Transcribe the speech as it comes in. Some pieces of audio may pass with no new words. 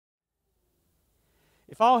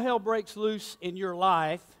If all hell breaks loose in your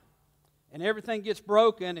life and everything gets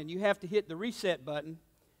broken and you have to hit the reset button,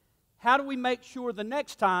 how do we make sure the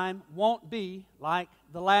next time won't be like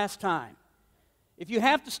the last time? If you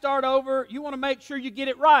have to start over, you want to make sure you get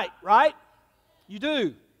it right, right? You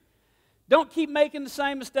do. Don't keep making the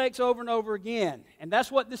same mistakes over and over again. And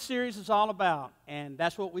that's what this series is all about. And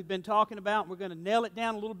that's what we've been talking about. We're going to nail it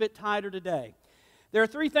down a little bit tighter today. There are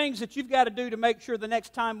 3 things that you've got to do to make sure the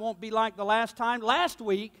next time won't be like the last time. Last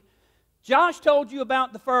week, Josh told you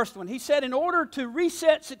about the first one. He said in order to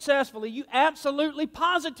reset successfully, you absolutely,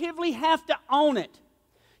 positively have to own it.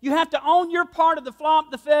 You have to own your part of the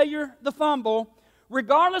flop, the failure, the fumble.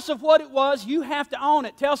 Regardless of what it was, you have to own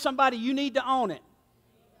it. Tell somebody you need to own it.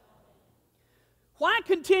 Why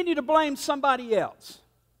continue to blame somebody else?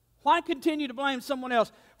 Why continue to blame someone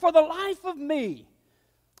else? For the life of me,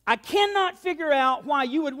 I cannot figure out why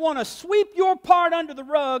you would want to sweep your part under the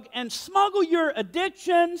rug and smuggle your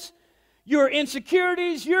addictions, your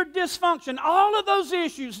insecurities, your dysfunction, all of those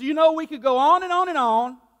issues, you know, we could go on and on and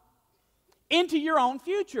on, into your own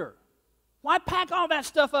future. Why pack all that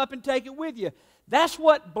stuff up and take it with you? That's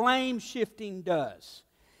what blame shifting does.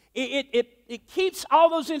 It keeps all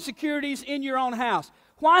those insecurities in your own house.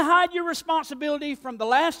 Why hide your responsibility from the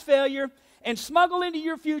last failure and smuggle into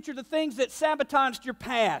your future the things that sabotaged your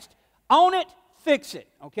past? Own it, fix it,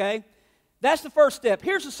 okay? That's the first step.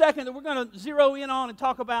 Here's the second that we're going to zero in on and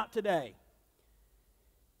talk about today.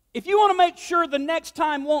 If you want to make sure the next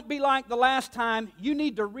time won't be like the last time, you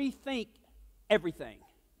need to rethink everything.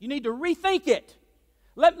 You need to rethink it.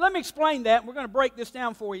 Let me explain that. We're going to break this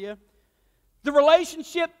down for you. The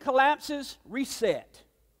relationship collapses, reset.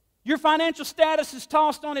 Your financial status is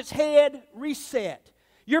tossed on its head, reset.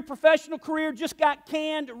 Your professional career just got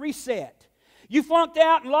canned, reset. You flunked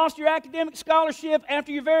out and lost your academic scholarship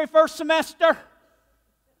after your very first semester,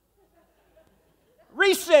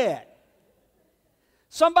 reset.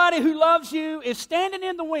 Somebody who loves you is standing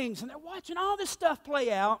in the wings and they're watching all this stuff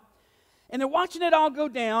play out. And they're watching it all go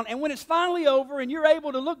down, and when it's finally over and you're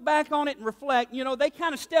able to look back on it and reflect, you know, they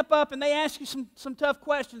kind of step up and they ask you some tough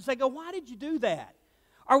questions. They go, why did you do that?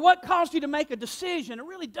 Or what caused you to make a decision, a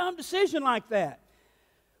really dumb decision like that?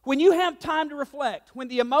 When you have time to reflect, when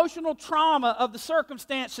the emotional trauma of the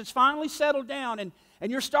circumstance has finally settled down and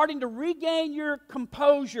you're starting to regain your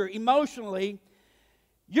composure emotionally,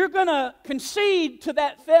 you're going to concede to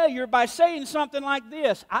that failure by saying something like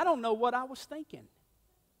this: I don't know what I was thinking.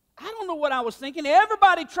 I don't know what I was thinking.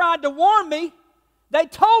 Everybody tried to warn me. They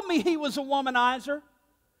told me he was a womanizer.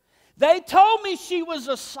 They told me she was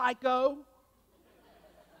a psycho.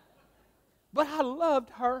 But I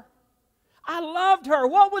loved her. I loved her.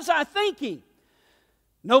 What was I thinking?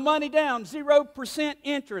 No money down, 0%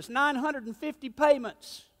 interest, 950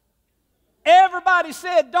 payments. Everybody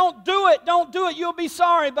said, don't do it, you'll be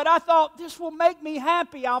sorry. But I thought, this will make me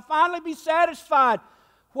happy. I'll finally be satisfied.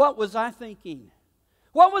 What was I thinking?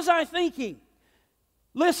 What was I thinking?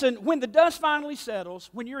 Listen, when the dust finally settles,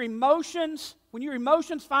 when your emotions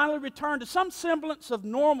finally return to some semblance of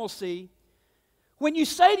normalcy, when you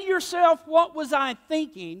say to yourself, what was I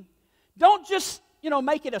thinking? Don't just,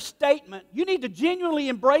 make it a statement. You need to genuinely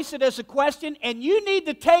embrace it as a question, and you need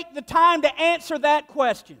to take the time to answer that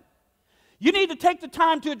question. You need to take the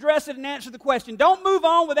time to address it and answer the question. Don't move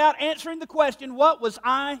on without answering the question, what was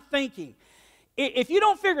I thinking? If you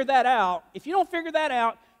don't figure that out,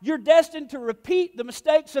 you're destined to repeat the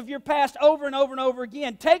mistakes of your past over and over and over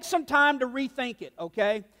again. Take some time to rethink it,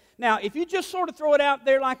 okay? Now, if you just sort of throw it out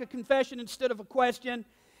there like a confession instead of a question,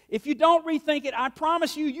 if you don't rethink it, I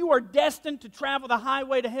promise you, you are destined to travel the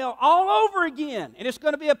highway to hell all over again, and it's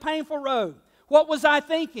going to be a painful road. What was I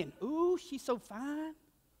thinking? Ooh, she's so fine.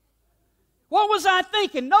 What was I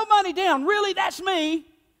thinking? No money down. Really, that's me.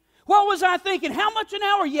 What was I thinking? How much an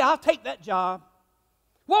hour? Yeah, I'll take that job.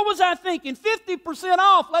 What was I thinking? 50%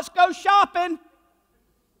 off. Let's go shopping.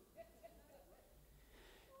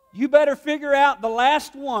 You better figure out the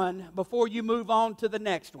last one before you move on to the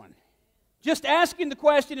next one. Just asking the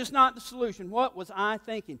question is not the solution. What was I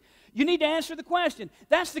thinking? You need to answer the question.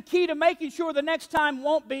 That's the key to making sure the next time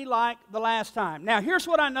won't be like the last time. Now, here's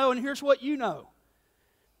what I know and here's what you know.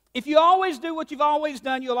 If you always do what you've always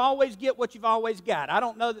done, you'll always get what you've always got. I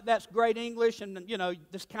don't know that that's great English and,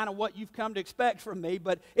 that's kind of what you've come to expect from me,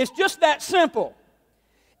 but it's just that simple.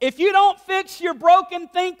 If you don't fix your broken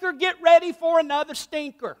thinker, get ready for another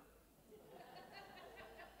stinker.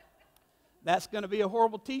 That's going to be a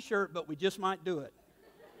horrible t-shirt, but we just might do it.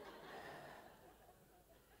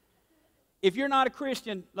 If you're not a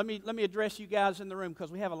Christian, let me address you guys in the room,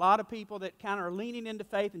 because we have a lot of people that kind of are leaning into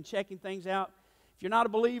faith and checking things out. If you're not a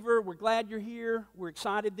believer, we're glad you're here. We're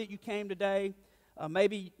excited that you came today.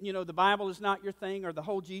 maybe, the Bible is not your thing, or the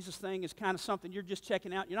whole Jesus thing is kind of something you're just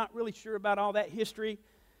checking out. You're not really sure about all that history.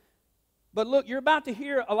 But look, you're about to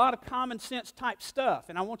hear a lot of common sense type stuff,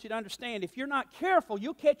 and I want you to understand, if you're not careful,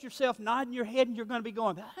 you'll catch yourself nodding your head, and you're going to be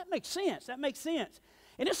going, that makes sense, that makes sense.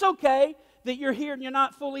 And it's okay that you're here and you're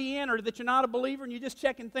not fully in, or that you're not a believer and you're just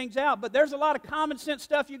checking things out, but there's a lot of common sense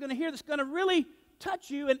stuff you're going to hear that's going to really touch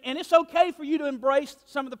you, and it's okay for you to embrace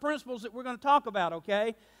some of the principles that we're going to talk about,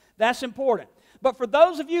 okay? That's important. But for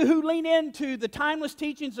those of you who lean into the timeless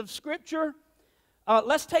teachings of Scripture,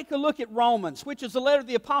 let's take a look at Romans, which is the letter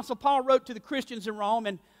the Apostle Paul wrote to the Christians in Rome.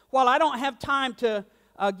 And while I don't have time to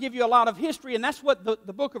give you a lot of history, and that's what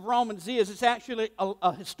the book of Romans is, it's actually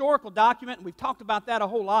a historical document, and we've talked about that a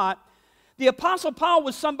whole lot. The Apostle Paul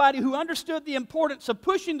was somebody who understood the importance of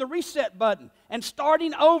pushing the reset button and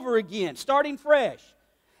starting over again, starting fresh.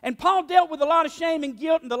 And Paul dealt with a lot of shame and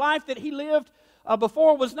guilt, and the life that he lived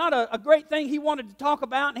before was not a great thing he wanted to talk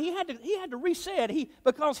about, and he had to reset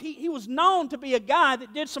because he was known to be a guy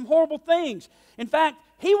that did some horrible things. In fact,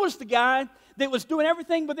 he was the guy that was doing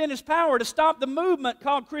everything within his power to stop the movement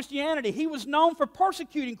called Christianity. He was known for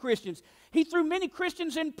persecuting Christians. He threw many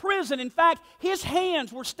Christians in prison. In fact, his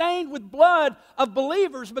hands were stained with blood of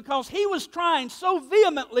believers because he was trying so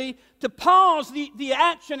vehemently to pause the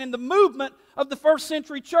action and the movement of the first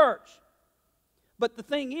century church. But the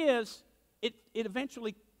thing is, it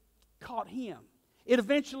eventually caught him. It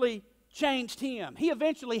eventually changed him. He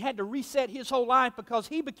eventually had to reset his whole life because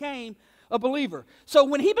he became a believer. So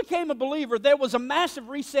when he became a believer, there was a massive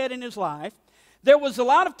reset in his life. There was a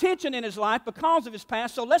lot of tension in his life because of his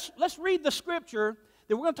past. So let's read the scripture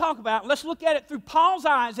that we're going to talk about. Let's look at it through Paul's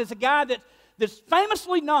eyes as a guy that's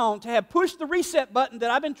famously known to have pushed the reset button that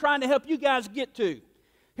I've been trying to help you guys get to.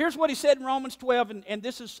 Here's what he said in Romans 12, and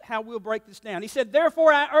this is how we'll break this down. He said,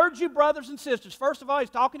 "Therefore I urge you, brothers and sisters." First of all, he's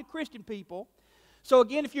talking to Christian people. So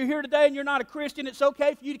again, if you're here today and you're not a Christian, it's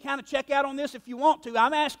okay for you to kind of check out on this if you want to.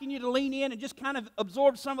 I'm asking you to lean in and just kind of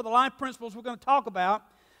absorb some of the life principles we're going to talk about.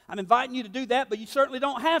 I'm inviting you to do that, but you certainly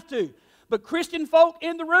don't have to. But Christian folk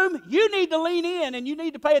in the room, you need to lean in and you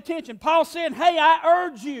need to pay attention. Paul said, hey, I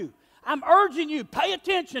urge you. I'm urging you, pay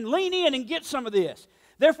attention, lean in and get some of this.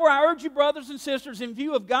 "Therefore, I urge you, brothers and sisters, in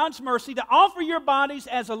view of God's mercy, to offer your bodies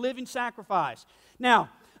as a living sacrifice." Now,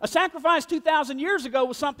 a sacrifice 2,000 years ago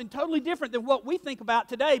was something totally different than what we think about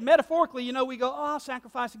today. Metaphorically, we go, I'll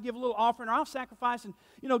sacrifice and give a little offering, or I'll sacrifice and,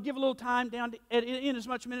 give a little time down in as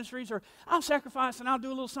much ministries, or I'll sacrifice and I'll do a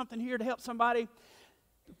little something here to help somebody.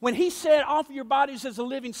 When he said, offer your bodies as a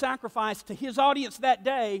living sacrifice to his audience that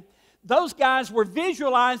day, those guys were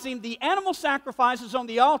visualizing the animal sacrifices on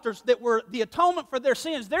the altars that were the atonement for their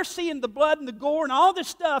sins. They're seeing the blood and the gore and all this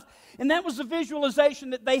stuff, and that was the visualization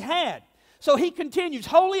that they had. So he continues,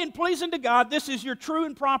 "Holy and pleasing to God, this is your true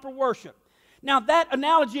and proper worship." Now that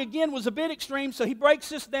analogy again was a bit extreme, so he breaks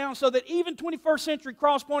this down so that even 21st century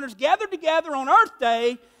cross pointers gathered together on Earth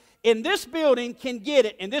Day in this building can get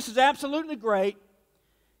it. And this is absolutely great.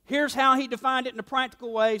 Here's how he defined it in a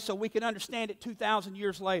practical way so we can understand it 2,000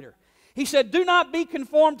 years later. He said, "Do not be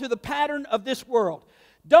conformed to the pattern of this world."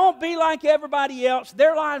 Don't be like everybody else.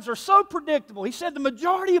 Their lives are so predictable. He said the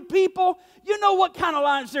majority of people, you know what kind of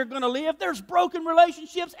lives they're going to live. There's broken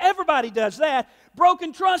relationships. Everybody does that.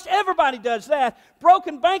 Broken trust. Everybody does that.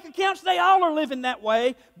 Broken bank accounts. They all are living that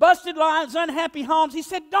way. Busted lives. Unhappy homes. He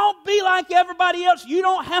said don't be like everybody else. You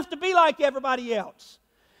don't have to be like everybody else.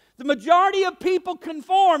 The majority of people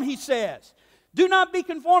conform, he says. Do not be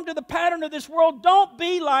conformed to the pattern of this world. Don't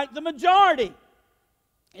be like the majority.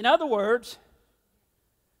 In other words,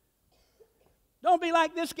 don't be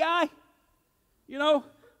like this guy.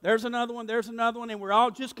 There's another one, and we're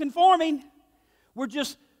all just conforming. We're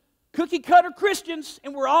just cookie-cutter Christians,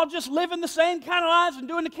 and we're all just living the same kind of lives and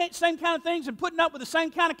doing the same kind of things and putting up with the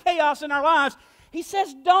same kind of chaos in our lives. He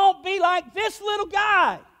says, don't be like this little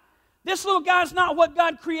guy. This little guy's not what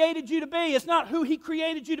God created you to be. It's not who He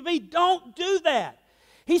created you to be. Don't do that.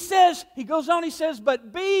 He says,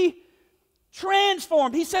 but be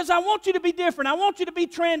transformed. He says, I want you to be different. I want you to be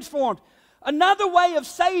transformed. Another way of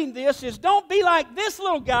saying this is don't be like this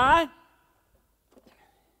little guy.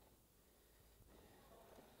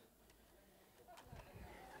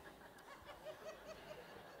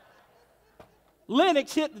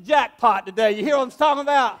 Linux hit the jackpot today. You hear what I'm talking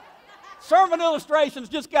about? Sermon illustrations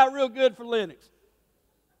just got real good for Linux.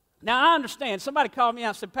 Now, I understand. Somebody called me out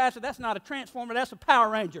and said, Pastor, that's not a transformer, that's a Power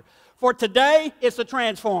Ranger. For today, it's a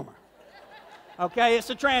transformer. Okay, it's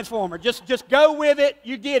a transformer. Just go with it.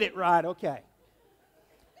 You get it right. Okay.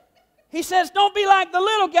 He says, don't be like the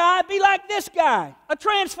little guy. Be like this guy, a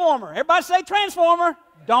transformer. Everybody say transformer.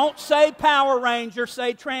 Don't say Power Ranger.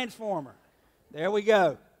 Say transformer. There we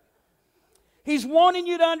go. He's wanting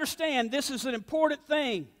you to understand this is an important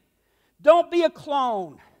thing. Don't be a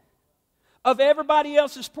clone of everybody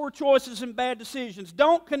else's poor choices and bad decisions.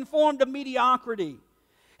 Don't conform to mediocrity.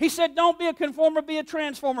 He said, don't be a conformer, be a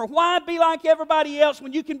transformer. Why be like everybody else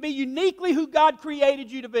when you can be uniquely who God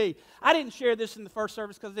created you to be? I didn't share this in the first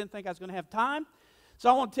service because I didn't think I was going to have time. So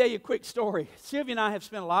I want to tell you a quick story. Sylvia and I have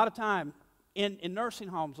spent a lot of time in nursing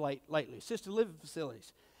homes lately, assisted living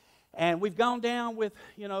facilities. And we've gone down with,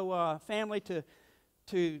 family to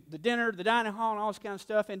the dinner, the dining hall, and all this kind of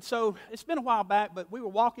stuff. And so it's been a while back, but we were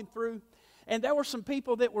walking through, and there were some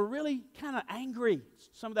people that were really kind of angry.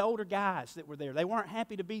 Some of the older guys that were there. They weren't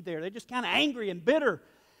happy to be there. They're just kind of angry and bitter.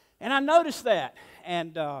 And I noticed that.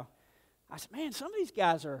 And I said, man, some of these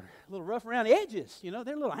guys are a little rough around the edges. They're a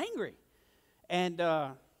little angry. And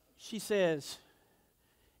she says,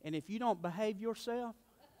 and if you don't behave yourself,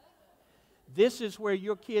 this is where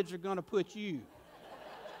your kids are going to put you.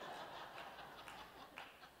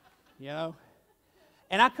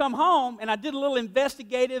 And I come home, and I did a little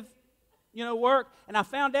investigative, work, and I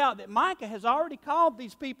found out that Micah has already called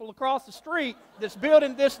these people across the street that's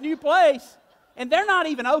building this new place, and they're not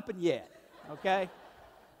even open yet, okay?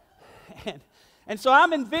 And so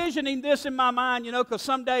I'm envisioning this in my mind, because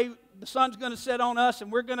someday the sun's going to set on us,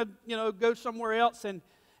 and we're going to, go somewhere else, and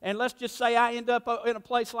let's just say I end up in a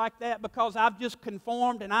place like that because I've just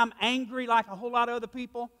conformed, and I'm angry like a whole lot of other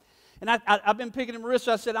people. And I've been picking at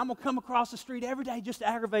Marissa. I said, I'm going to come across the street every day just to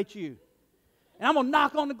aggravate you. And I'm going to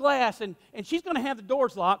knock on the glass, and she's going to have the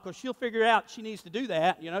doors locked because she'll figure out she needs to do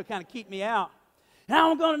that, kind of keep me out. And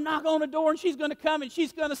I'm going to knock on the door, and she's going to come, and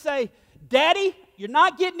she's going to say, Daddy, you're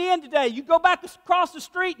not getting in today. You go back across the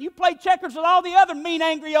street, and you play checkers with all the other mean,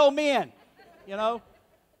 angry old men,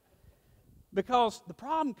 Because the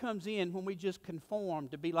problem comes in when we just conform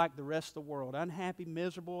to be like the rest of the world, unhappy,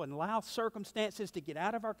 miserable, and allow circumstances to get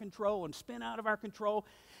out of our control and spin out of our control,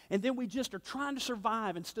 and then we just are trying to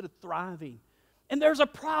survive instead of thriving. And there's a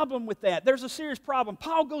problem with that. There's a serious problem.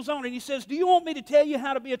 Paul goes on and he says, do you want me to tell you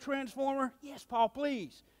how to be a transformer? Yes, Paul,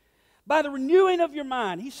 please. By the renewing of your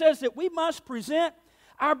mind. He says that we must present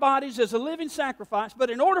our bodies as a living sacrifice, but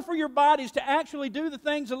in order for your bodies to actually do the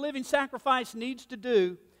things a living sacrifice needs to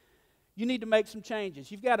do, you need to make some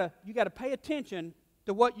changes. You've got to pay attention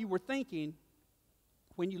to what you were thinking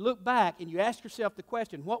when you look back and you ask yourself the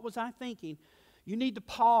question, what was I thinking? You need to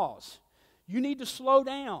pause. You need to slow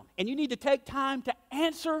down, and you need to take time to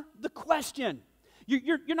answer the question.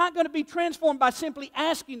 You're not going to be transformed by simply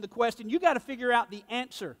asking the question. You've got to figure out the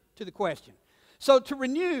answer to the question. So to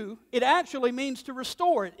renew, it actually means to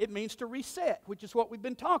restore it. It means to reset, which is what we've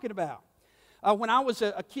been talking about. When I was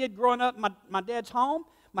a kid growing up in my dad's home,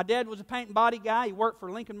 my dad was a paint and body guy. He worked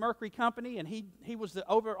for Lincoln Mercury Company, and he was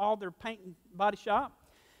over all their paint and body shop.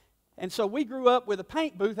 And so we grew up with a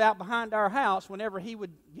paint booth out behind our house. Whenever he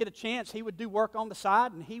would get a chance, he would do work on the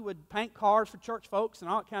side, and he would paint cars for church folks and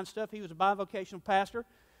all that kind of stuff. He was a bivocational pastor.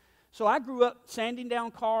 So I grew up sanding down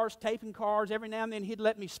cars, taping cars. Every now and then he'd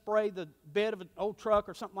let me spray the bed of an old truck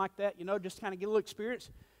or something like that, just to kind of get a little experience.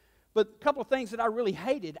 But a couple of things that I really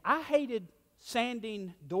hated. I hated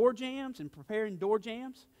sanding door jambs and preparing door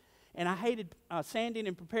jambs. And I hated sanding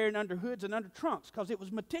and preparing under hoods and under trunks because it was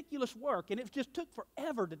meticulous work, and it just took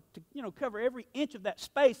forever to cover every inch of that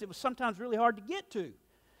space. It was sometimes really hard to get to.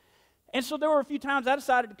 And so there were a few times I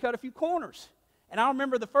decided to cut a few corners. And I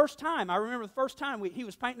remember the first time he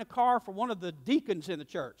was painting a car for one of the deacons in the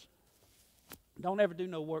church. Don't ever do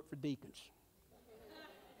no work for deacons.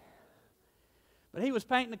 But he was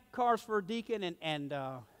painting the cars for a deacon, and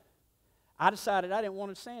I decided I didn't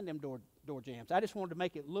want to sand them door jambs. I just wanted to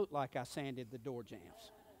make it look like I sanded the door jambs.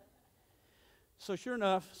 So sure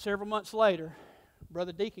enough, several months later,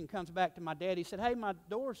 Brother Deacon comes back to my dad. He said, hey, my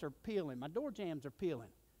doors are peeling. My door jambs are peeling.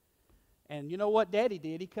 And you know what Daddy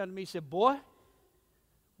did? He come to me and said, boy,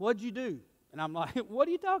 what'd you do? And I'm like, what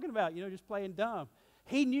are you talking about? Just playing dumb.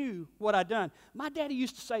 He knew what I'd done. My daddy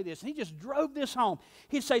used to say this, and he just drove this home.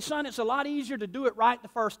 He'd say, son, it's a lot easier to do it right the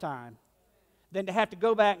first time than to have to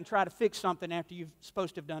go back and try to fix something after you're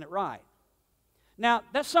supposed to have done it right. Now,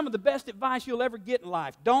 that's some of the best advice you'll ever get in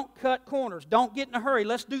life. Don't cut corners. Don't get in a hurry.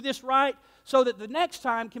 Let's do this right so that the next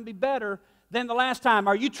time can be better than the last time.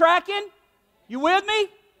 Are you tracking? You with me?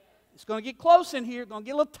 It's going to get close in here. It's going to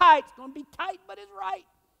get a little tight. It's going to be tight, but it's right.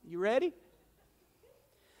 You ready?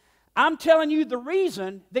 I'm telling you the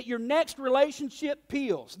reason that your next relationship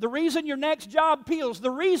peels, the reason your next job peels,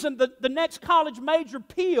 the reason the next college major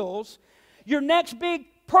peels, your next big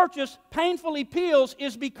purchase painfully peels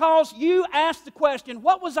is because you asked the question,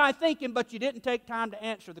 what was I thinking, but you didn't take time to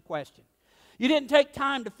answer the question. You didn't take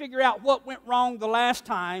time to figure out what went wrong the last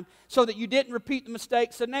time so that you didn't repeat the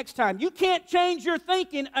mistakes the next time. You can't change your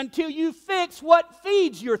thinking until you fix what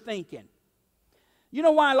feeds your thinking. You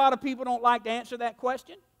know why a lot of people don't like to answer that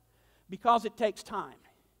question? Because it takes time.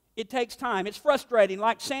 It takes time. It's frustrating,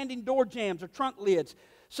 like sanding door jambs or trunk lids.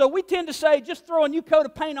 So we tend to say, just throw a new coat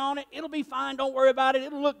of paint on it. It'll be fine. Don't worry about it.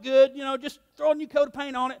 It'll look good. Just throw a new coat of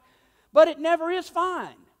paint on it. But it never is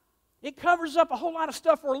fine. It covers up a whole lot of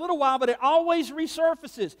stuff for a little while, but it always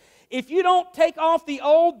resurfaces. If you don't take off the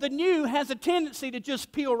old, the new has a tendency to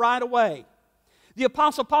just peel right away. The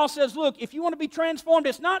Apostle Paul says, look, if you want to be transformed,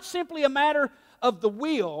 it's not simply a matter of the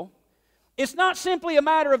will. It's not simply a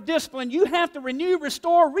matter of discipline. You have to renew,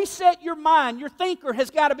 restore, reset your mind. Your thinker has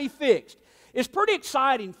got to be fixed. It's pretty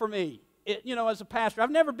exciting for me, as a pastor. I've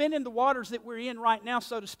never been in the waters that we're in right now,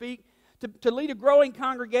 so to speak. To lead a growing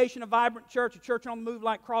congregation, a vibrant church, a church on the move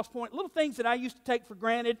like Crosspoint, little things that I used to take for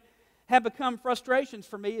granted have become frustrations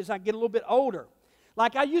for me as I get a little bit older.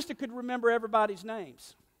 Like I used to could remember everybody's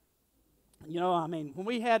names. When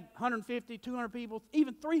we had 150, 200 people,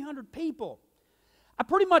 even 300 people, I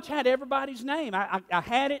pretty much had everybody's name. I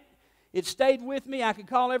had it. It stayed with me. I could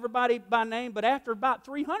call everybody by name, but after about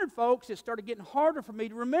 300 folks, it started getting harder for me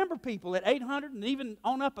to remember people. At 800 and even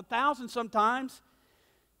on up 1,000 sometimes,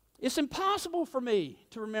 it's impossible for me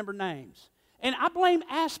to remember names. And I blame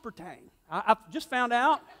aspartame. I've just found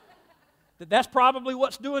out that that's probably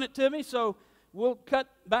what's doing it to me, so we'll cut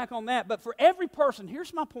back on that. But for every person,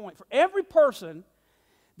 here's my point, for every person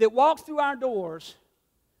that walks through our doors,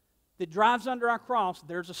 that drives under our cross,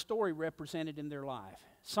 there's a story represented in their life.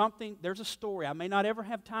 There's a story. I may not ever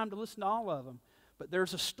have time to listen to all of them, but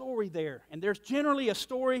there's a story there. And there's generally a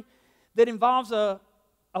story that involves a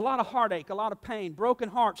lot of heartache, a lot of pain, broken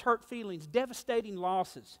hearts, hurt feelings, devastating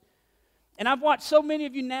losses. And I've watched so many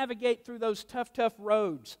of you navigate through those tough, tough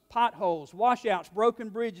roads, potholes, washouts, broken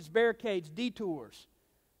bridges, barricades, detours.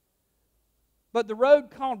 But the road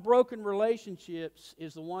called broken relationships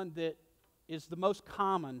is the one that is the most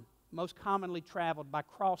commonly traveled by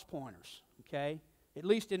cross-pointers, okay? At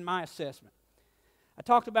least in my assessment. I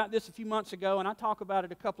talked about this a few months ago, and I talk about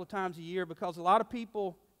it a couple of times a year because a lot of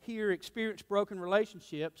people here experience broken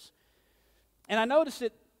relationships. And I noticed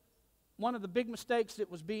that one of the big mistakes that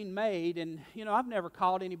was being made, and I've never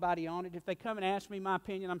called anybody on it. If they come and ask me my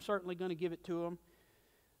opinion, I'm certainly going to give it to them.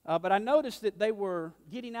 But I noticed that they were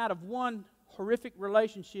getting out of one horrific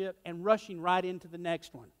relationship and rushing right into the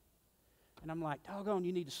next one. And I'm like, doggone,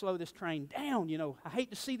 you need to slow this train down. I hate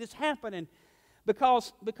to see this happen. And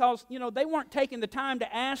because they weren't taking the time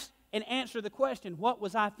to ask and answer the question, what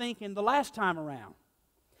was I thinking the last time around?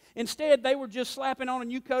 Instead, they were just slapping on a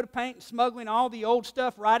new coat of paint and smuggling all the old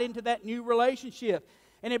stuff right into that new relationship.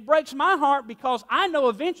 And it breaks my heart because I know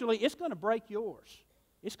eventually it's going to break yours.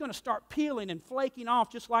 It's going to start peeling and flaking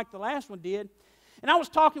off just like the last one did. And I was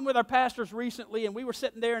talking with our pastors recently, and we were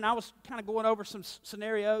sitting there, and I was kind of going over some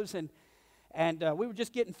scenarios, and we were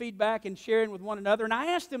just getting feedback and sharing with one another. And I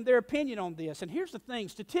asked them their opinion on this. And here's the thing.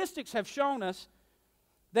 Statistics have shown us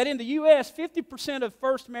that in the U.S., 50% of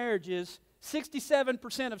first marriages,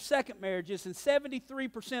 67% of second marriages, and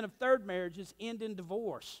 73% of third marriages end in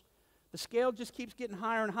divorce. The scale just keeps getting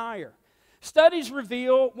higher and higher. Studies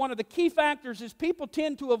reveal one of the key factors is people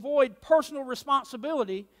tend to avoid personal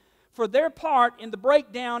responsibility for their part in the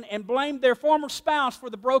breakdown and blame their former spouse for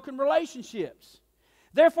the broken relationships.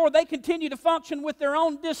 Therefore, they continue to function with their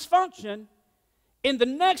own dysfunction in the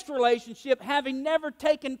next relationship, having never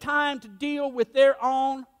taken time to deal with their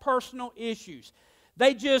own personal issues.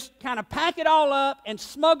 They just kind of pack it all up and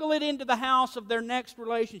smuggle it into the house of their next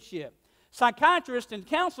relationship. Psychiatrists and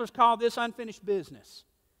counselors call this unfinished business.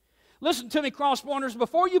 Listen to me, cross-pointers.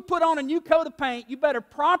 Before you put on a new coat of paint, you better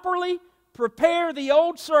properly prepare the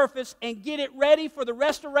old surface and get it ready for the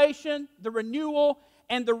restoration, the renewal,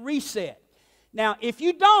 and the reset. Now, if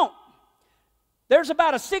you don't, there's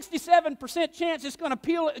about a 67% chance it's going to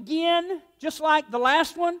peel again, just like the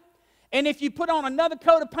last one. And if you put on another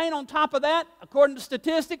coat of paint on top of that, according to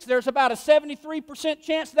statistics, there's about a 73%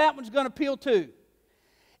 chance that one's going to peel too.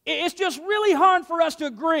 It's just really hard for us to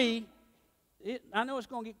agree. I know it's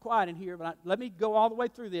going to get quiet in here, but let me go all the way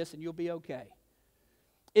through this and you'll be okay.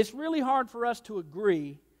 It's really hard for us to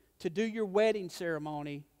agree to do your wedding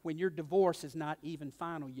ceremony when your divorce is not even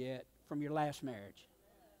final yet from your last marriage.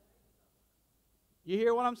 You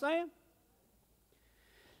hear what I'm saying?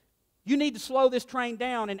 You need to slow this train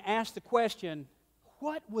down and ask the question,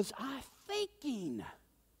 what was I thinking?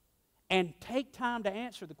 And take time to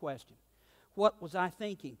answer the question. What was I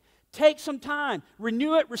thinking? Take some time.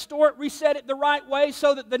 Renew it, restore it, reset it the right way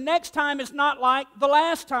so that the next time is not like the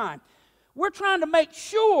last time. We're trying to make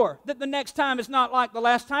sure that the next time is not like the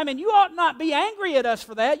last time, and you ought not be angry at us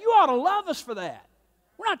for that. You ought to love us for that.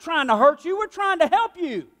 We're not trying to hurt you. We're trying to help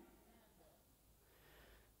you.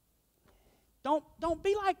 Don't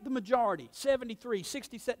be like the majority, 73,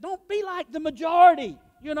 67. Don't be like the majority,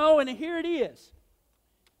 you know, and here it is.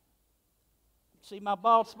 See my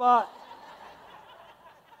bald spot?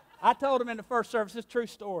 I told him in the first service, this is a true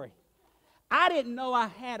story. I didn't know I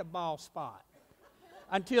had a bald spot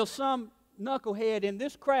until some knucklehead in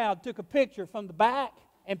this crowd took a picture from the back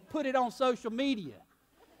and put it on social media.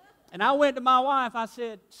 And I went to my wife, I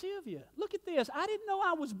said, Sylvia, look at this. I didn't know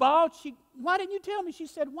I was bald. Why didn't you tell me? She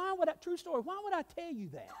said, true story, why would I tell you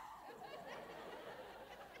that?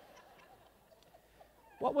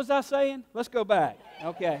 What was I saying? Let's go back.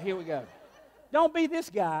 Okay, here we go. Don't be this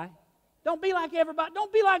guy. Don't be like everybody.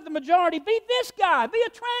 Don't be like the majority. Be this guy. Be a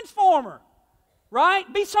transformer,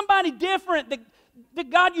 right? Be somebody different that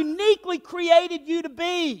God uniquely created you to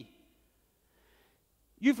be.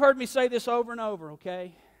 You've heard me say this over and over,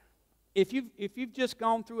 okay? If you've just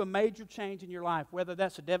gone through a major change in your life, whether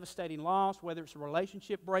that's a devastating loss, whether it's a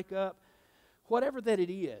relationship breakup, whatever that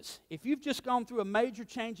it is, if you've just gone through a major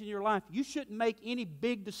change in your life, you shouldn't make any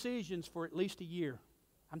big decisions for at least a year.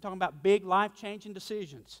 I'm talking about big life-changing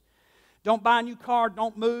decisions. Don't buy a new car,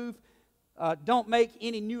 don't move, don't make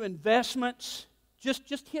any new investments.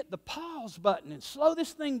 Just hit the pause button and slow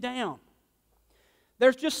this thing down.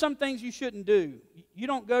 There's just some things you shouldn't do. You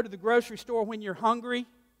don't go to the grocery store when you're hungry.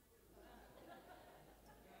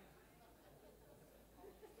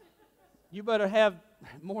 You better have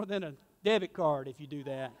more than a debit card if you do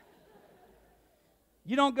that.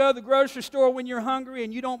 You don't go to the grocery store when you're hungry,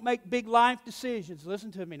 and you don't make big life decisions. Listen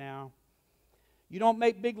to me now. You don't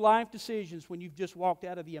make big life decisions when you've just walked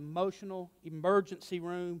out of the emotional emergency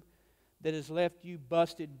room that has left you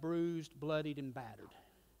busted, bruised, bloodied, and battered.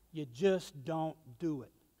 You just don't do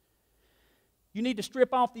it. You need to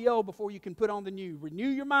strip off the old before you can put on the new. Renew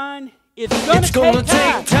your mind. It's going to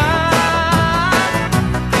take time.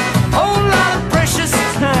 A whole lot of precious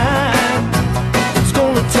time. It's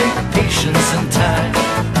going to take patience and time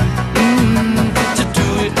to do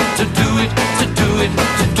it, to do it, to do it,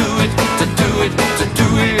 to do it, to do it, to do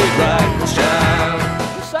it right,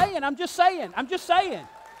 child. I'm just saying.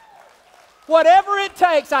 Whatever it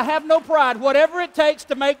takes, I have no pride. Whatever it takes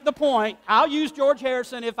to make the point, I'll use George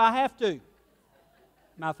Harrison if I have to.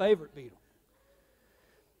 My favorite Beatle.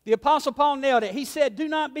 The Apostle Paul nailed it. He said, do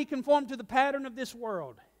not be conformed to the pattern of this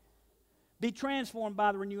world. Be transformed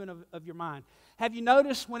by the renewing of your mind. Have you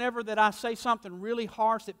noticed whenever that I say something really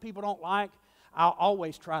harsh that people don't like, I'll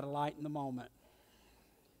always try to lighten the moment.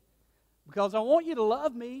 Because I want you to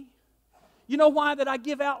love me. You know why that I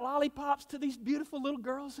give out lollipops to these beautiful little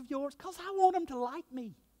girls of yours? Because I want them to like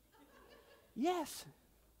me. Yes.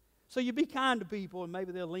 So you be kind to people and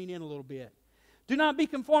maybe they'll lean in a little bit. Do not be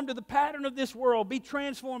conformed to the pattern of this world. Be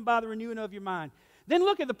transformed by the renewing of your mind. Then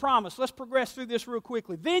look at the promise. Let's progress through this real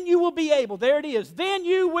quickly. Then you will be able. There it is. Then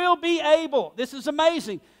you will be able. This is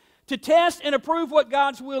amazing. To test and approve what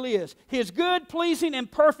God's will is. His good, pleasing,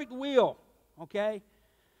 and perfect will. Okay?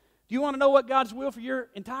 Do you want to know what God's will for your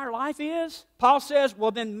entire life is? Paul says,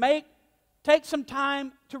 well then take some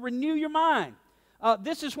time to renew your mind.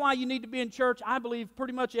 This is why you need to be in church, I believe,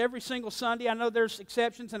 pretty much every single Sunday. I know there's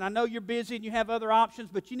exceptions, and I know you're busy and you have other options,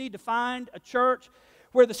 but you need to find a church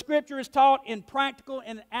where the Scripture is taught in practical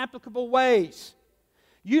and applicable ways.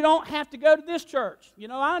 You don't have to go to this church. You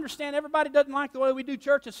know, I understand everybody doesn't like the way we do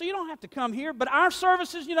churches, so you don't have to come here. But our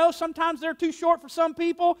services, you know, sometimes they're too short for some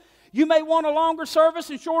people. You may want a longer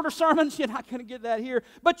service and shorter sermons. You're not going to get that here.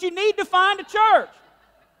 But you need to find a church.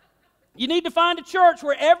 You need to find a church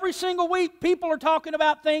where every single week people are talking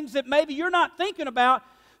about things that maybe you're not thinking about,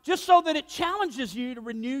 just so that it challenges you to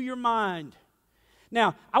renew your mind.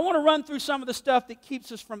 Now, I want to run through some of the stuff that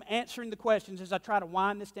keeps us from answering the questions as I try to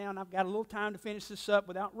wind this down. I've got a little time to finish this up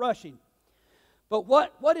without rushing. But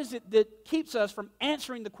what is it that keeps us from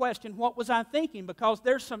answering the question, what was I thinking? Because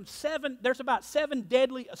there's about 7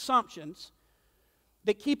 deadly assumptions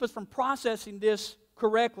that keep us from processing this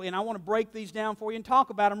correctly. And I want to break these down for you and talk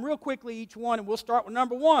about them real quickly, each one. And we'll start with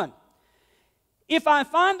number 1. If I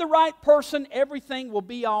find the right person, everything will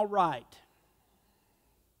be all right.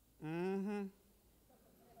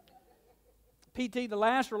 PT, the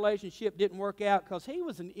last relationship didn't work out because he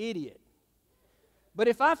was an idiot. But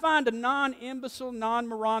if I find a non-imbecile,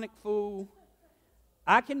 non-moronic fool,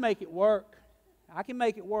 I can make it work. I can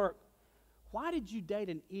make it work. Why did you date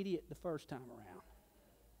an idiot the first time around?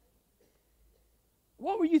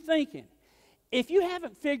 What were you thinking? If you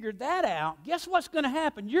haven't figured that out, guess what's going to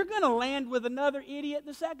happen? You're going to land with another idiot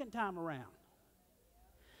the second time around.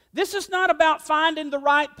 This is not about finding the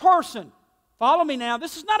right person. Follow me now.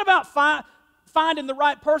 This is not about finding the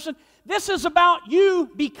right person. This is about you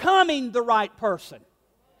becoming the right person.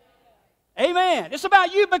 Amen. It's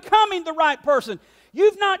about you becoming the right person.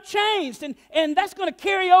 You've not changed, and that's going to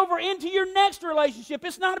carry over into your next relationship.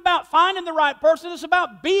 It's not about finding the right person. It's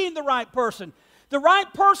about being the right person. The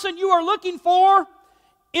right person you are looking for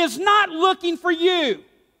is not looking for you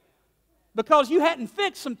because you hadn't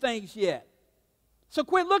fixed some things yet. So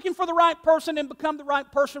quit looking for the right person and become the right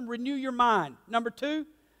person. Renew your mind. Number 2,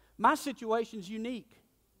 my situation's unique.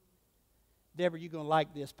 Deborah, you're going to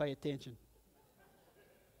like this. Pay attention.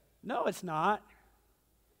 No, it's not.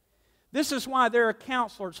 This is why there are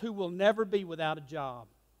counselors who will never be without a job.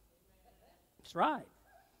 That's right.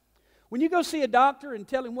 When you go see a doctor and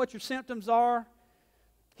tell him what your symptoms are,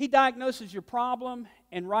 he diagnoses your problem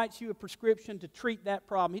and writes you a prescription to treat that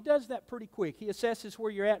problem. He does that pretty quick. He assesses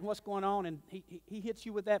where you're at and what's going on, and he hits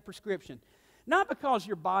you with that prescription. Not because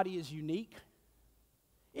your body is unique.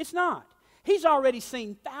 It's not. He's already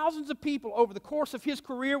seen thousands of people over the course of his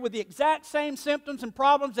career with the exact same symptoms and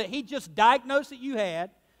problems that he just diagnosed that you had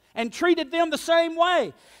and treated them the same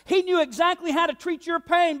way. He knew exactly how to treat your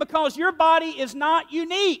pain because your body is not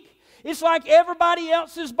unique. It's like everybody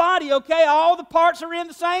else's body, okay? All the parts are in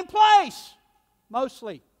the same place,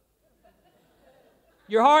 mostly.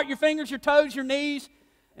 Your heart, your fingers, your toes, your knees,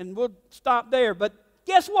 and we'll stop there. But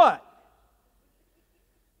guess what?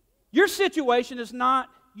 Your situation is not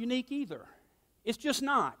unique either. It's just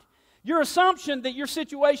not. Your assumption that your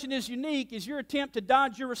situation is unique is your attempt to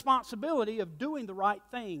dodge your responsibility of doing the right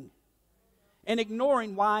thing and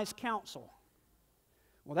ignoring wise counsel.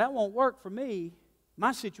 Well, that won't work for me.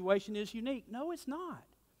 My situation is unique. No, it's not.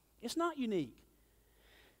 It's not unique.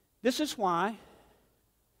 This is why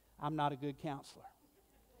I'm not a good counselor.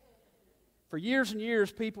 For years and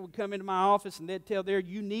years, people would come into my office and they'd tell their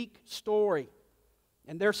unique story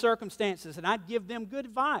and their circumstances, and I'd give them good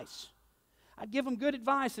advice. I'd give them good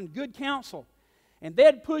advice and good counsel. And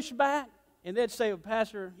they'd push back, and they'd say, well,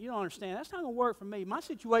 Pastor, you don't understand. That's not going to work for me. My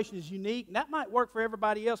situation is unique, and that might work for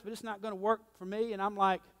everybody else, but it's not going to work for me. And I'm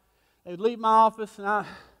like, they would leave my office, and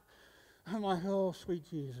I'm like, oh, sweet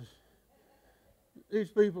Jesus. These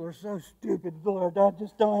people are so stupid, Lord. I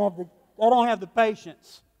just don't have the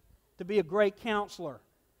patience to be a great counselor.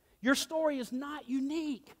 Your story is not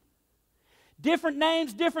unique. Different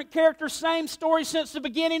names, different characters, same story since the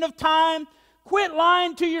beginning of time. Quit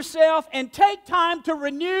lying to yourself and take time to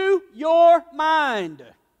renew your mind.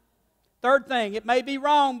 Third thing, it may be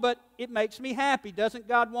wrong, but it makes me happy. Doesn't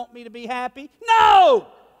God want me to be happy? No!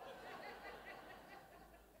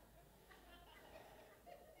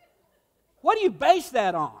 What do you base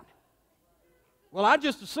that on? Well, I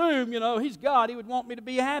just assume, He's God. He would want me to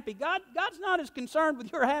be happy. God's not as concerned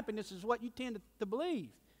with your happiness as what you tend to believe.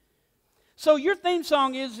 So your theme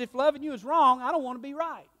song is, if loving you is wrong, I don't want to be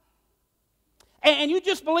right. And you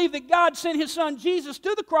just believe that God sent His Son Jesus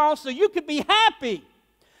to the cross so you could be happy,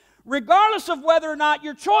 regardless of whether or not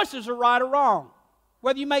your choices are right or wrong.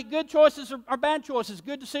 Whether you make good choices or bad choices,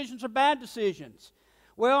 good decisions or bad decisions.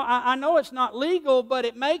 Well, I know it's not legal, but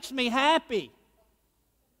it makes me happy.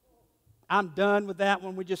 I'm done with that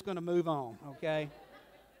one. We're just going to move on, okay?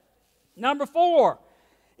 Number 4,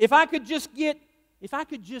 if I could just get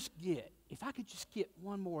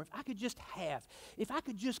one more, if I could just have, if I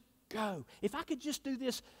could just go, if I could just do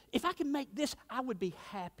this, if I could make this, I would be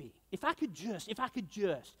happy. If I could just,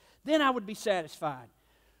 then I would be satisfied.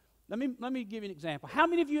 Let me give you an example. How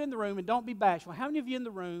many of you in the room, and don't be bashful, how many of you in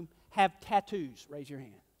the room have tattoos? Raise your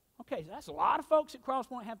hand. Okay, so that's a lot of folks at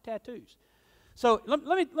Crosspoint have tattoos. So let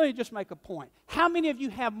me just make a point. How many of you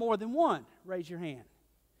have more than one? Raise your hand.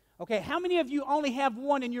 Okay, how many of you only have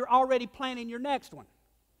one and you're already planning your next one?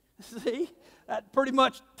 See, that pretty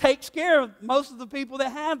much takes care of most of the people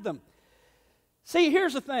that have them. See,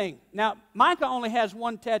 here's the thing. Now, Micah only has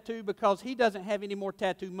one tattoo because he doesn't have any more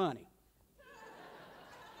tattoo money.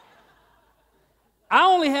 I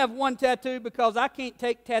only have one tattoo because I can't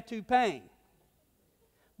take tattoo pain.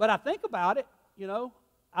 But I think about it,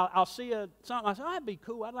 I'll see something, I say, oh, that'd be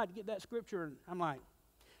cool, I'd like to get that scripture, and I'm like,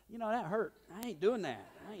 that hurt. I ain't doing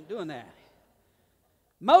that.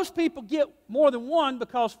 Most people get more than one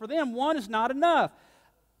because for them, one is not enough.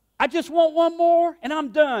 I just want one more and I'm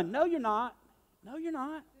done. No, you're not. No, you're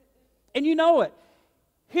not. And you know it.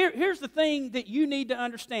 Here's the thing that you need to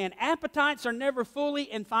understand. Appetites are never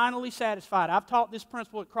fully and finally satisfied. I've taught this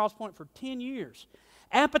principle at Crosspoint for 10 years.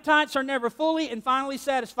 Appetites are never fully and finally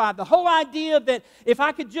satisfied. The whole idea that if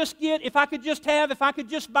I could just get, if I could just have, if I could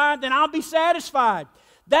just buy, then I'll be satisfied.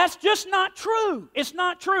 That's just not true. It's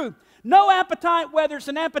not true. No appetite, whether it's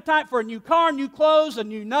an appetite for a new car, new clothes, a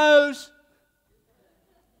new nose,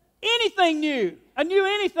 anything new, a new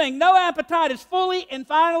anything. No appetite is fully and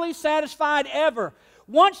finally satisfied ever.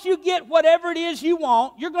 Once you get whatever it is you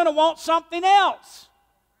want, you're going to want something else.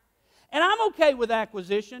 And I'm okay with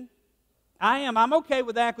acquisition. I am. I'm okay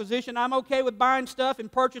with acquisition. I'm okay with buying stuff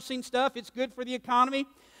and purchasing stuff. It's good for the economy.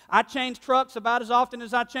 I change trucks about as often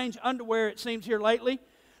as I change underwear, it seems, here lately.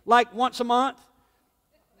 Like once a month.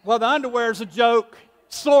 Well, the underwear is a joke,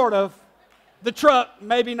 sort of. The truck,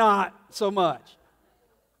 maybe not so much.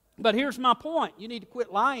 But here's my point. You need to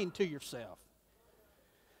quit lying to yourself.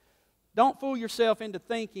 Don't fool yourself into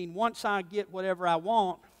thinking, once I get whatever I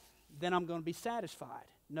want, then I'm going to be satisfied.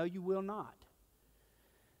 No, you will not.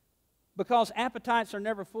 Because appetites are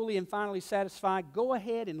never fully and finally satisfied, go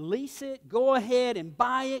ahead and lease it, go ahead and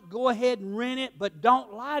buy it, go ahead and rent it, but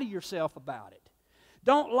don't lie to yourself about it.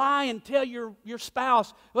 Don't lie and tell your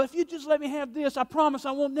spouse, well, if you just let me have this, I promise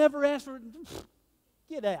I won't never ask for it.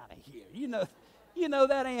 Get out of here. You know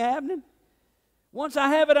that ain't happening. Once I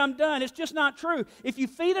have it, I'm done. It's just not true. If you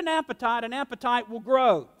feed an appetite will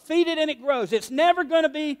grow. Feed it and it grows. It's never going to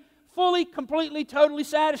be fully, completely, totally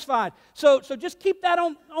satisfied. So just keep that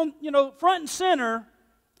on front and center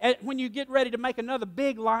when you get ready to make another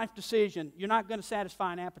big life decision. You're not going to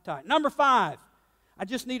satisfy an appetite. Number 5, I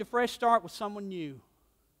just need a fresh start with someone new.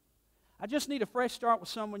 I just need a fresh start with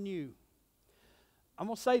someone new. I'm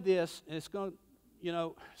going to say this, and it's going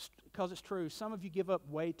to, because it's true. Some of you give up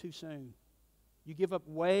way too soon. You give up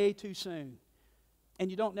way too soon.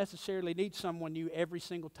 And you don't necessarily need someone new every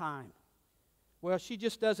single time. Well, she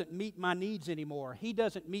just doesn't meet my needs anymore. He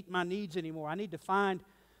doesn't meet my needs anymore. I need to find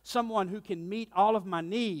someone who can meet all of my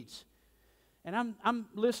needs. And I'm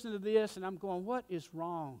listening to this and I'm going, what is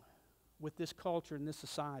wrong with this culture and this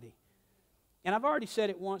society? And I've already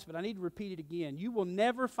said it once, but I need to repeat it again. You will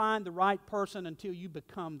never find the right person until you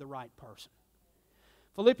become the right person.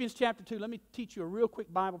 Philippians chapter 2, let me teach you a real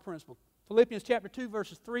quick Bible principle. Philippians chapter 2,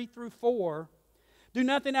 verses 3 through 4. Do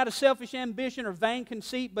nothing out of selfish ambition or vain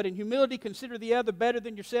conceit, but in humility consider the other better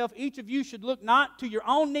than yourself. Each of you should look not to your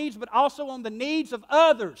own needs, but also on the needs of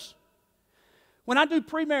others. When I do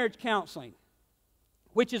pre-marriage counseling,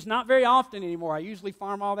 which is not very often anymore, I usually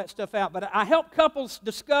farm all that stuff out, but I help couples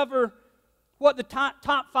discover what the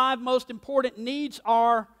top 5 most important needs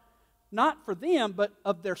are, not for them, but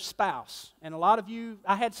of their spouse. And a lot of you,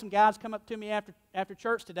 I had some guys come up to me after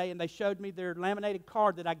church today, and they showed me their laminated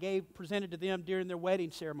card that I presented to them during their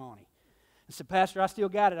wedding ceremony. I said, Pastor, I still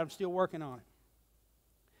got it. I'm still working on it.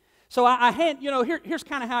 So here's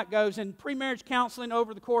kind of how it goes. In pre-marriage counseling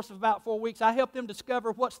over the course of about 4 weeks, I help them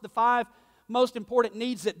discover what's the 5 most important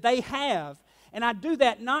needs that they have. And I do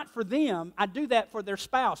that not for them, I do that for their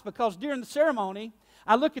spouse. Because during the ceremony,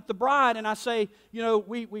 I look at the bride and I say,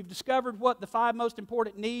 we've discovered what the 5 most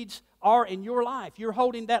important needs are in your life. You're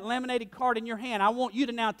holding that laminated card in your hand. I want you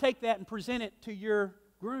to now take that and present it to your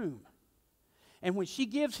groom. And when she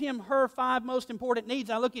gives him her 5 most important needs,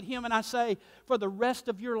 I look at him and I say, for the rest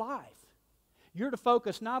of your life, you're to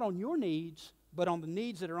focus not on your needs, but on the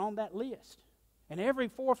needs that are on that list. And every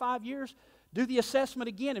 4 or 5 years, do the assessment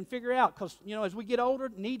again and figure out, because, as we get older,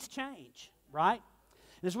 needs change, right?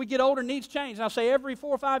 And as we get older, needs change. And I'll say every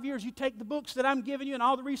 4 or 5 years, you take the books that I'm giving you and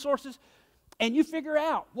all the resources, and you figure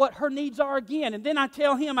out what her needs are again. And then I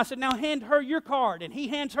tell him, I said, now hand her your card. And he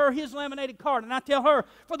hands her his laminated card. And I tell her,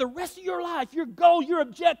 for the rest of your life, your goal, your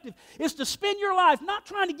objective is to spend your life not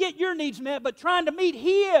trying to get your needs met, but trying to meet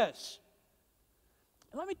his.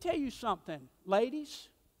 And let me tell you something, ladies.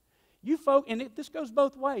 This goes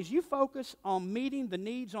both ways. You focus on meeting the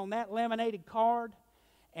needs on that laminated card,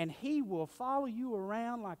 and he will follow you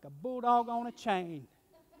around like a bulldog on a chain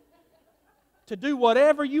to do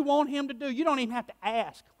whatever you want him to do. You don't even have to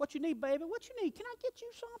ask, what you need, baby? What you need? Can I get you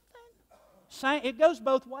something? It goes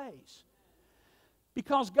both ways.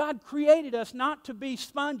 Because God created us not to be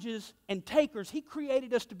sponges and takers. He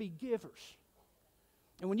created us to be givers.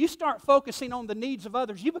 And when you start focusing on the needs of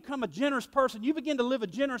others, you become a generous person. You begin to live a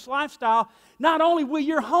generous lifestyle. Not only will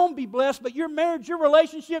your home be blessed, but your marriage, your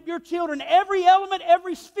relationship, your children, every element,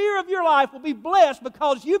 every sphere of your life will be blessed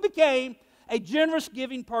because you became a generous,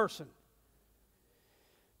 giving person.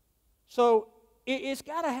 So it's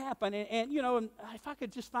got to happen. And if I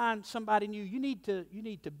could just find somebody new, you need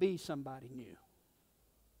to be somebody new.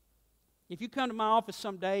 If you come to my office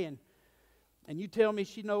someday and you tell me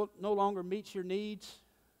she no longer meets your needs,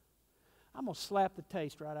 I'm going to slap the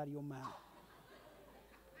taste right out of your mouth.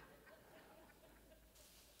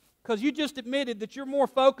 Because you just admitted that you're more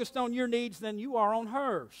focused on your needs than you are on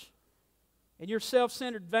hers. And you're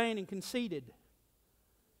self-centered, vain, and conceited.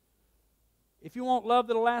 If you want love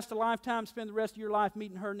that'll last a lifetime, spend the rest of your life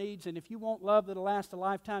meeting her needs. And if you want love that'll last a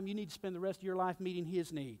lifetime, you need to spend the rest of your life meeting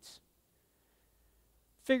his needs.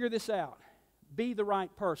 Figure this out. Be the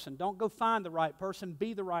right person. Don't go find the right person.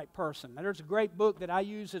 Be the right person. Now, there's a great book that I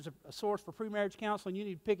use as a source for pre-marriage counseling. You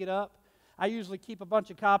need to pick it up. I usually keep a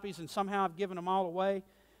bunch of copies, and somehow I've given them all away.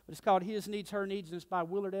 But it's called His Needs, Her Needs, and it's by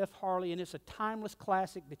Willard F. Harley, and it's a timeless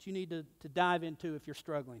classic that you need to dive into if you're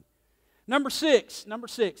struggling. Number six,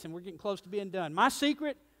 and we're getting close to being done. My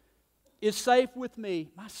secret is safe with me.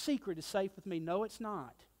 My secret is safe with me. No, it's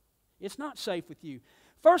not. It's not safe with you.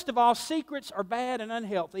 First of all, secrets are bad and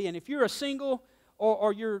unhealthy, and if you're a single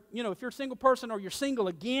or you're, if you're a single person or you're single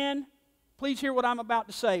again, please hear what I'm about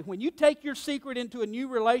to say. When you take your secret into a new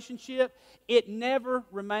relationship, it never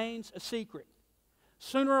remains a secret.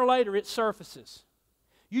 Sooner or later, it surfaces.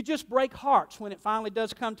 You just break hearts when it finally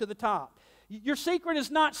does come to the top. Your secret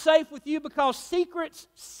is not safe with you because secrets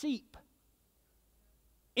seep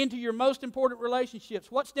into your most important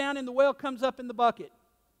relationships. What's down in the well comes up in the bucket.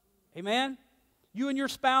 Amen? You and your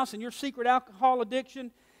spouse and your secret alcohol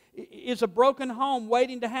addiction is a broken home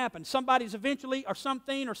waiting to happen. Somebody's eventually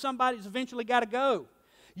got to go.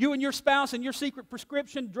 You and your spouse and your secret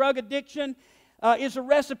prescription drug addiction is a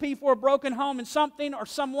recipe for a broken home, and something or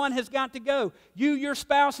someone has got to go. You, your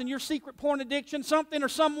spouse, and your secret porn addiction, something or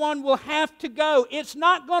someone will have to go. It's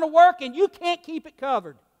not going to work, and you can't keep it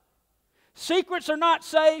covered. Secrets are not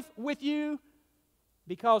safe with you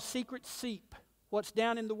because secrets seep. What's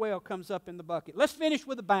down in the well comes up in the bucket. Let's finish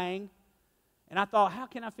with a bang. And I thought, how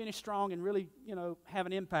can I finish strong and really, have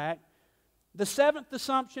an impact? The seventh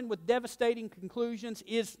assumption with devastating conclusions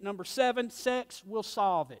is number 7, sex will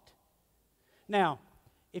solve it. Now,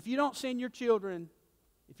 if you don't send your children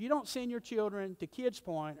to Kids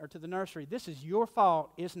Point or to the nursery, this is your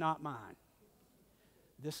fault, it's not mine.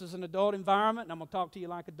 This is an adult environment, and I'm going to talk to you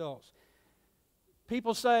like adults.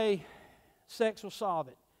 People say sex will solve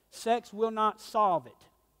it. Sex will not solve it.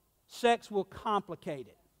 Sex will complicate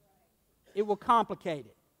it. It will complicate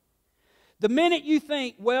it. The minute you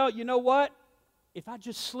think, well, you know what? If I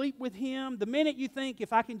just sleep with him, the minute you think,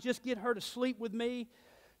 if I can just get her to sleep with me,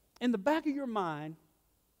 in the back of your mind,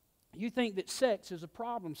 you think that sex is a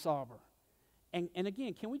problem solver. And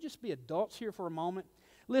again, can we just be adults here for a moment?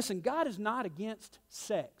 Listen, God is not against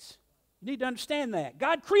sex. You need to understand that.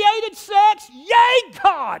 God created sex. Yay,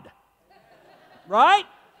 God! Right?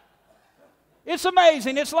 It's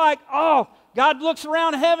amazing. It's like, oh, God looks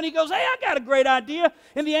around heaven. He goes, hey, I got a great idea.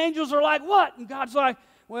 And the angels are like, what? And God's like,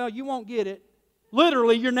 well, you won't get it.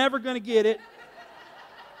 Literally, you're never going to get it.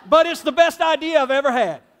 But it's the best idea I've ever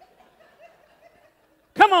had.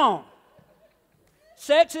 Come on.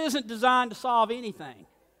 Sex isn't designed to solve anything.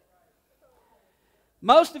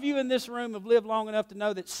 Most of you in this room have lived long enough to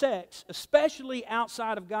know that sex, especially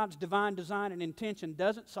outside of God's divine design and intention,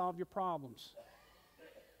 doesn't solve your problems.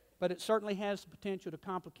 But it certainly has the potential to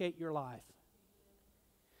complicate your life.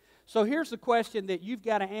 So here's the question that you've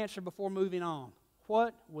got to answer before moving on.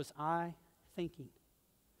 What was I thinking?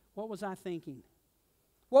 What was I thinking?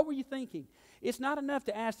 What were you thinking? It's not enough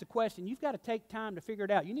to ask the question. You've got to take time to figure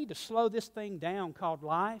it out. You need to slow this thing down called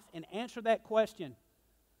life and answer that question.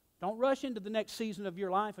 Don't rush into the next season of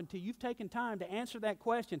your life until you've taken time to answer that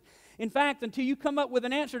question. In fact, until you come up with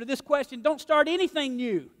an answer to this question, don't start anything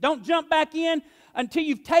new. Don't jump back in until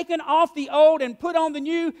you've taken off the old and put on the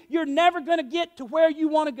new. You're never going to get to where you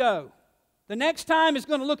want to go. The next time is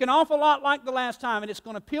going to look an awful lot like the last time, and it's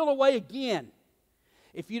going to peel away again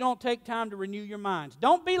if you don't take time to renew your minds.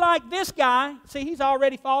 Don't be like this guy. See, he's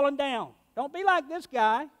already fallen down. Don't be like this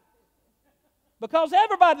guy. Because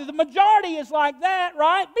everybody, the majority is like that,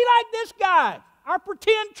 right? Be like this guy, our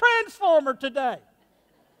pretend transformer today.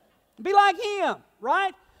 Be like him,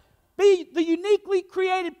 right? Be the uniquely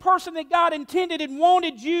created person that God intended and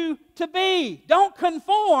wanted you to be. Don't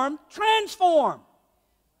conform, transform.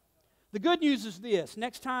 The good news is this.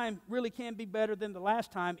 Next time really can be better than the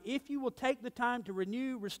last time if you will take the time to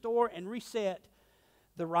renew, restore, and reset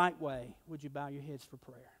the right way. Would you bow your heads for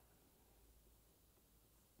prayer?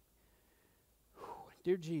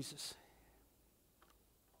 Dear Jesus,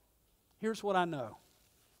 here's what I know.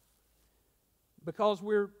 Because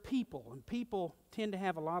we're people, and people tend to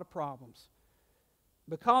have a lot of problems.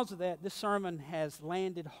 Because of that, this sermon has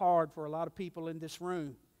landed hard for a lot of people in this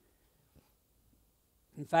room.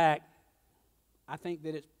 In fact, I think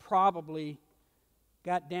that it's probably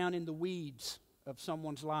got down in the weeds of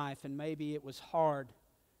someone's life, and maybe it was hard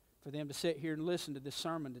for them to sit here and listen to this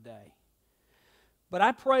sermon today. But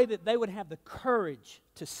I pray that they would have the courage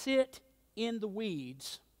to sit in the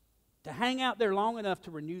weeds to hang out there long enough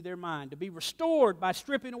to renew their mind, to be restored by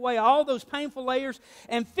stripping away all those painful layers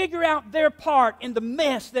and figure out their part in the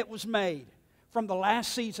mess that was made from the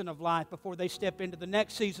last season of life before they step into the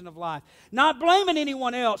next season of life. Not blaming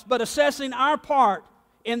anyone else, but assessing our part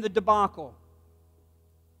in the debacle.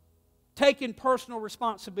 Taking personal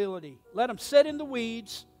responsibility. Let them sit in the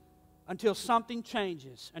weeds until something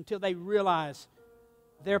changes, until they realize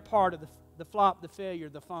they're part of the flop, the failure,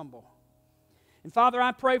 the fumble. And Father,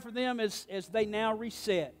 I pray for them as they now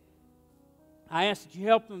reset. I ask that you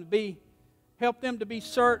help them to be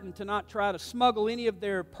certain to not try to smuggle any of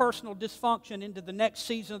their personal dysfunction into the next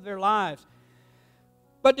season of their lives,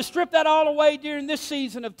 but to strip that all away during this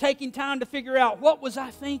season of taking time to figure out, what was I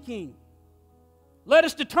thinking? Let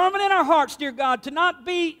us determine in our hearts, dear God, to not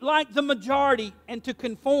be like the majority and to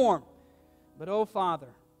conform. But, oh Father,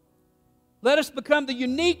 let us become the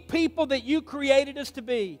unique people that you created us to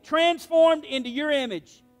be, transformed into your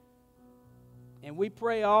image. And we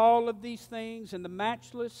pray all of these things in the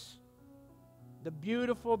matchless, the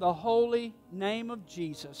beautiful, the holy name of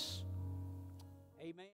Jesus. Amen.